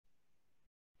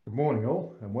Good morning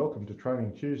all and welcome to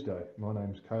Training Tuesday. My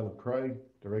name's Caleb Craig,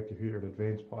 Director here at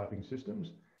Advanced Piping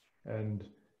Systems, and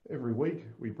every week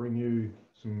we bring you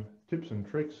some tips and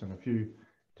tricks and a few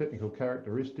technical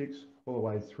characteristics all the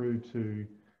way through to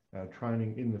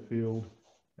training in the field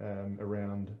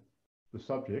around the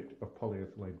subject of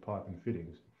polyethylene pipe and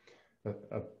fittings.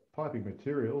 A piping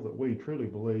material that we truly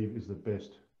believe is the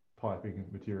best piping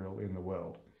material in the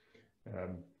world.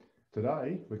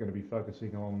 Today, we're going to be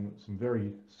focusing on some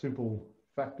very simple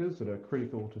factors that are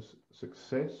critical to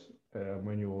success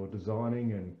when you're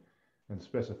designing and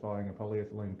specifying a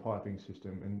polyethylene piping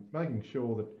system, and making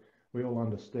sure that we all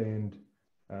understand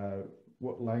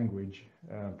what language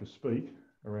to speak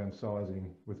around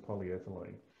sizing with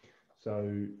polyethylene.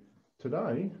 So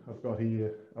today, I've got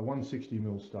here a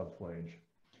 160mm stud flange.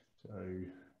 So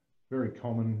very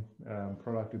common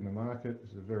product in the market.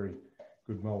 This is a very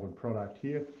good molded product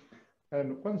here.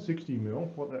 And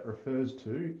 160mm, what that refers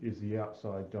to is the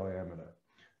outside diameter.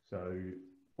 So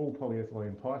all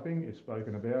polyethylene piping is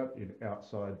spoken about in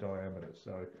outside diameter.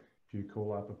 So if you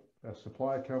call up a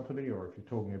supply company, or if you're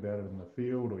talking about it in the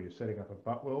field, or you're setting up a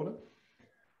butt welder,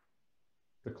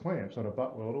 the clamps on a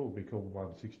butt welder will be called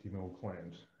 160mm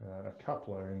clamps. A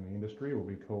coupler in the industry will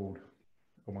be called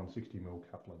a 160mm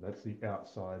coupler. That's the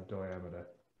outside diameter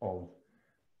of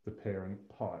the parent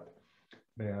pipe.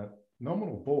 Now,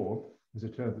 nominal bore is a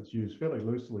term that's used fairly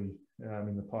loosely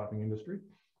in the piping industry.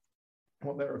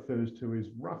 What that refers to is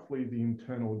roughly the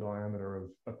internal diameter of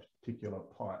a particular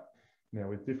pipe. Now,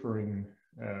 with differing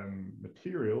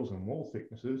materials and wall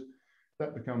thicknesses,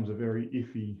 that becomes a very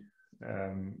iffy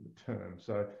term.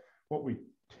 So what we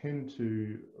tend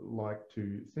to like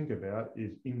to think about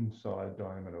is inside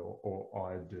diameter,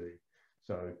 or ID.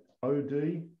 So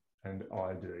OD and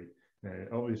ID. Now,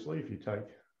 obviously, if you take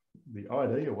the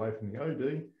ID away from the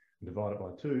OD and divide it by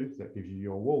 2, that gives you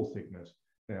your wall thickness.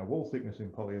 Now, wall thickness in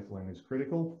polyethylene is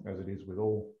critical, as it is with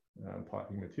all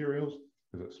piping materials,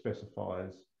 because it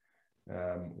specifies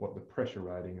what the pressure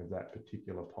rating of that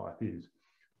particular pipe is,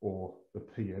 or the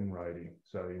PN rating.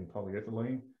 So in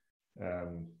polyethylene,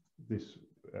 this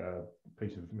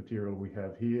piece of material we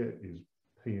have here is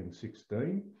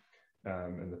PN16,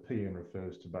 and the PN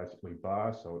refers to basically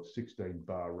bar, so it's 16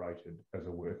 bar rated as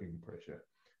a working pressure,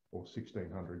 or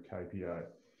 1600 kPa,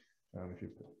 if you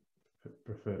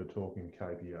prefer to talk in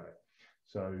kPa.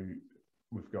 So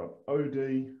we've got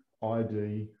OD,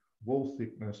 ID, wall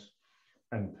thickness,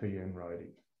 and PN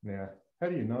rating. Now, how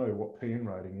do you know what PN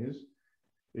rating is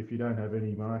if you don't have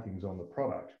any markings on the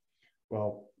product?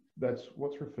 Well, that's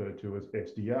what's referred to as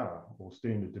SDR, or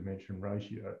standard dimension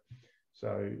ratio.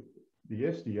 So the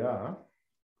SDR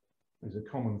is a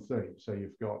common theme. So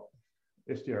you've got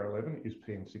SDR11 is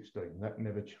PN16. That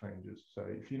never changes. So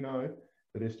if you know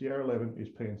that SDR11 is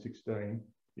PN16,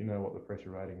 you know what the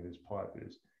pressure rating of this pipe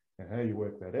is. And how you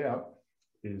work that out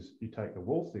is you take the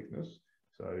wall thickness,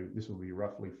 so this will be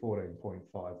roughly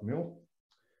 14.5mm,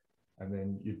 and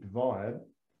then you divide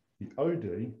the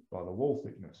OD by the wall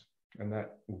thickness, and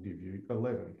that will give you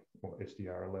 11, or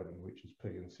SDR11, which is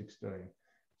PN16.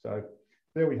 So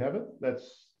there we have it.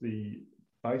 That's the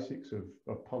basics of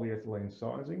polyethylene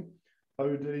sizing: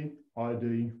 OD,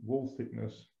 ID, wall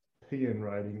thickness, PN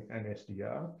rating, and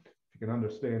SDR. If you can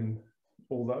understand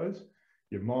all those,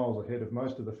 you're miles ahead of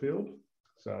most of the field.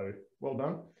 So well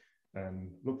done,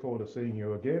 and look forward to seeing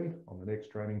you again on the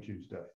next Training Tuesday.